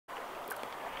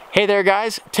Hey there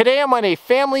guys, today I'm on a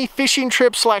family fishing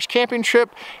trip slash camping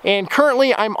trip, and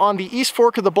currently I'm on the East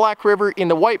Fork of the Black River in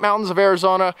the White Mountains of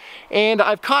Arizona, and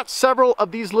I've caught several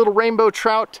of these little rainbow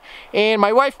trout, and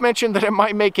my wife mentioned that it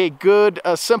might make a good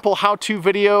simple how-to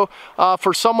video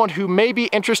for someone who may be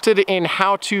interested in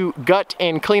how to gut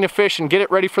and clean a fish and get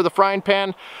it ready for the frying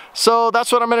pan. So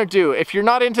that's what I'm going to do. If you're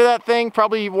not into that thing,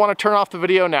 probably want to turn off the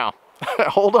video now.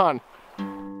 Hold on.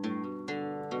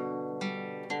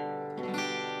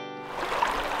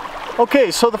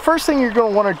 Okay, so the first thing you're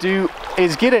going to want to do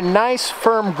is get a nice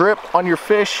firm grip on your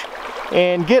fish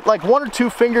and get like 1 or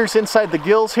 2 fingers inside the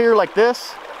gills here like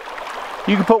this.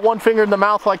 You can put 1 finger in the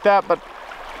mouth like that, but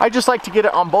I just like to get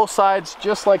it on both sides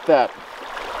just like that.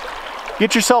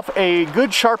 Get yourself a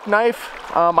good sharp knife.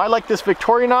 I like this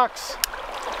Victorinox.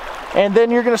 And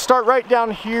then you're going to start right down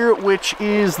here, which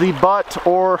is the butt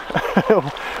or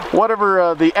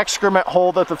whatever the excrement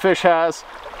hole that the fish has.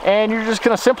 And you're just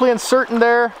going to simply insert in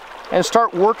there and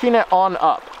start working it on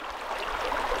up.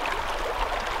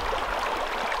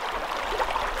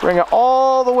 Bring it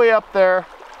all the way up there,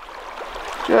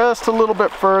 just a little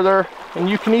bit further, and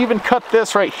you can even cut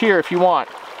this right here if you want.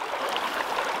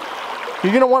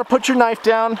 You're going to want to put your knife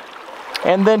down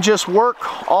and then just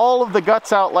work all of the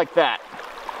guts out like that.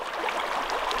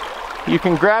 You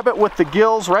can grab it with the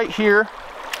gills right here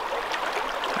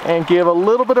and give a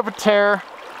little bit of a tear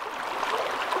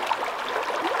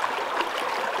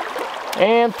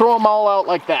and throw them all out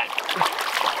like that.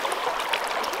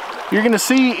 You're going to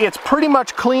see it's pretty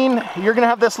much clean. You're going to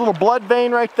have this little blood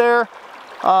vein right there,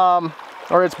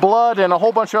 or it's blood and a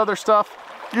whole bunch of other stuff.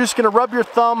 You're just going to rub your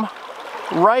thumb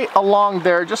right along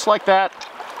there, just like that.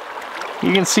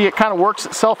 You can see it kind of works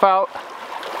itself out,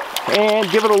 and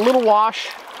give it a little wash.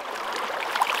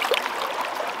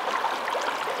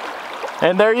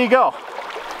 And there you go.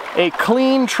 A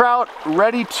clean trout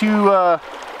ready to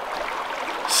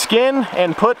skin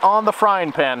and put on the frying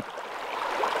pan.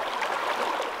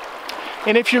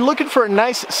 And if you're looking for a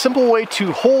nice simple way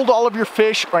to hold all of your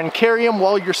fish and carry them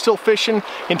while you're still fishing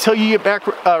until you get back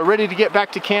ready to get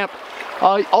back to camp,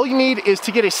 all you need is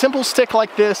to get a simple stick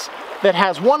like this that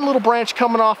has 1 little branch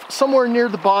coming off somewhere near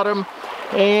the bottom,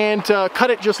 and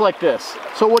cut it just like this.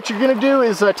 So what you're going to do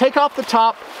is take off the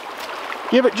top,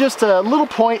 give it just a little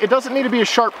point. It doesn't need to be a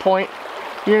sharp point.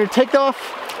 You're going to take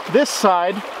off this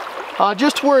side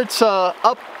just where it's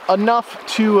up enough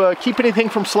to keep anything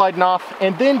from sliding off,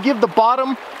 and then give the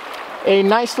bottom a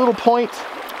nice little point,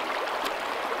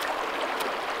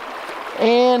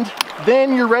 and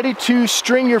then you're ready to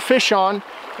string your fish on.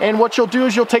 And what you'll do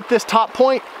is you'll take this top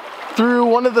point through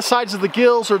one of the sides of the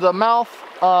gills or the mouth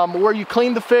where you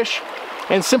clean the fish,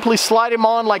 and simply slide him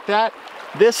on like that.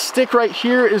 This stick right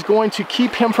here is going to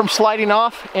keep him from sliding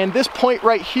off, and this point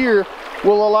right here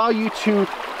will allow you to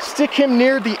stick him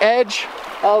near the edge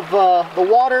of the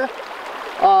water,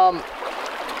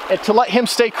 and to let him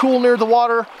stay cool near the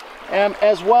water,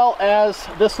 as well as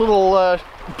this little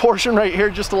portion right here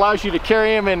just allows you to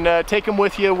carry him and take him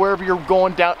with you wherever you're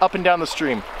going down, up and down the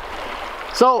stream.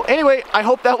 So anyway, I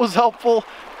hope that was helpful.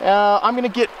 I'm gonna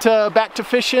get back to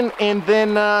fishing, and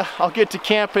then I'll get to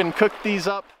camp and cook these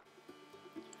up.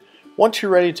 Once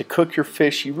you're ready to cook your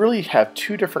fish, you really have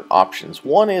 2 different options.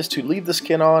 One is to leave the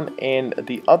skin on, and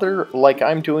the other, like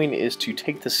I'm doing, is to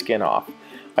take the skin off.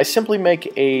 I simply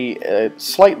make a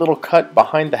slight little cut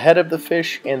behind the head of the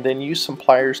fish, and then use some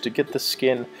pliers to get the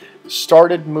skin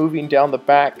started moving down the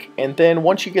back. And then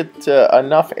once you get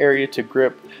enough area to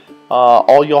grip,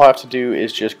 all you'll have to do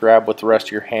is just grab with the rest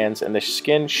of your hands, and the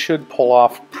skin should pull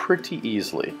off pretty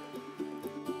easily.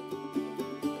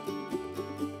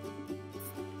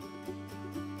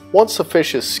 Once the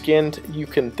fish is skinned, you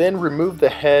can then remove the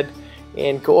head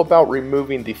and go about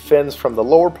removing the fins from the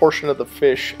lower portion of the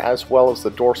fish, as well as the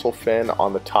dorsal fin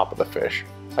on the top of the fish.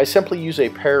 I simply use a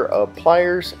pair of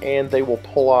pliers, and they will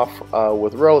pull off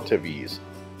with relative ease.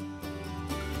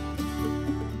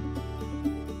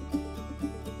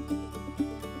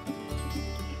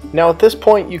 Now at this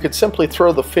point, you could simply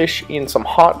throw the fish in some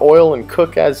hot oil and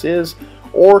cook as is,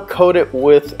 or coat it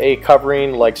with a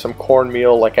covering like some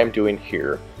cornmeal like I'm doing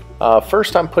here.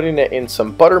 First I'm putting it in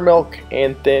some buttermilk,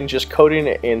 and then just coating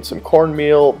it in some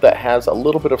cornmeal that has a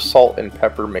little bit of salt and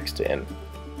pepper mixed in.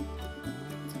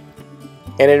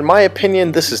 And in my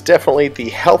opinion, this is definitely the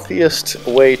healthiest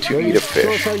way to eat a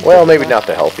fish. Well, maybe not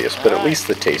the healthiest, but at least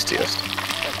the tastiest.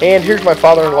 And here's my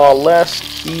father-in-law Les.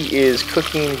 He is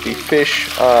cooking the fish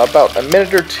about a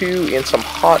minute or 2 in some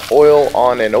hot oil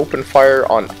on an open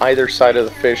fire on either side of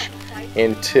the fish.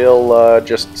 until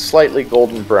just slightly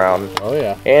golden brown. Oh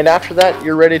yeah. And after that,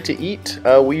 you're ready to eat.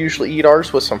 We usually eat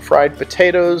ours with some fried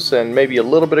potatoes and maybe a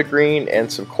little bit of green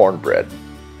and some cornbread.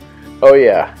 Oh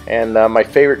yeah, and my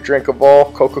favorite drink of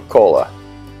all, Coca-Cola.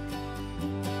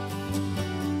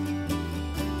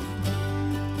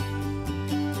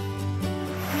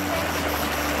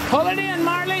 Pull it in,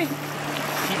 Marley.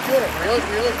 Keep doing it. Reel it,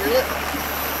 reel it, reel it.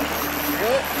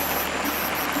 Reel it.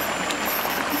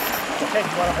 Okay,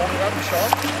 you want to hold it up and show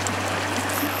them?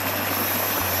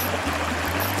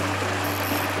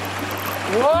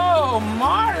 Whoa,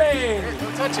 Marley! Here, go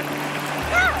touch him.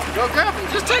 Go grab him,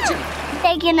 just touch him.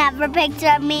 Take another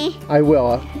picture of me. I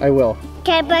will, I will.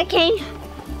 Okay, but can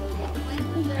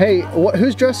Hey,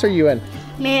 whose dress are you in?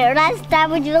 Last time,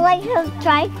 would you like to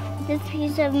try this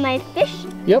piece of my fish?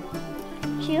 Yep.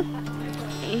 Chew.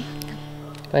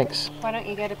 Thanks. Why don't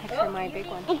you get a picture of my big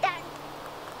one?